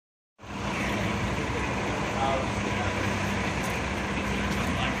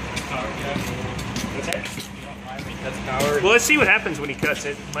Well, let's see what happens when he cuts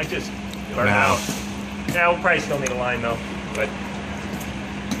it. Might just burn out. Yeah, we'll probably still need a line though. But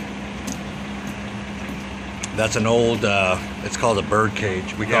that's an old, it's called a bird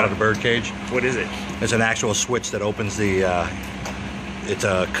cage. We call it a bird cage. What is it? It's an actual switch that opens the, it's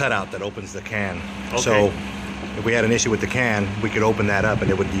a cutout that opens the can. Okay. So if we had an issue with the can, we could open that up and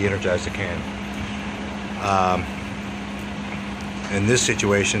it would de-energize the can. In this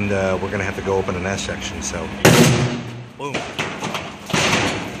situation, we're going to have to go open an S section, so boom.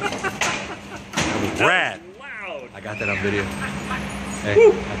 That was rad. Loud. I got that on video. Hey,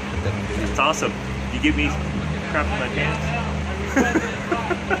 Woo. I put that on video. That's awesome. You give me crap in my pants.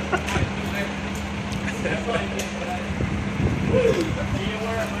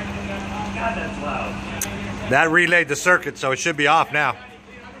 God, that's loud. That relayed the circuit, so it should be off now.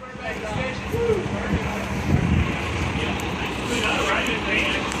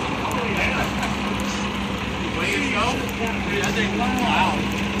 Wow.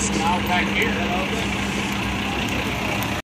 Back here.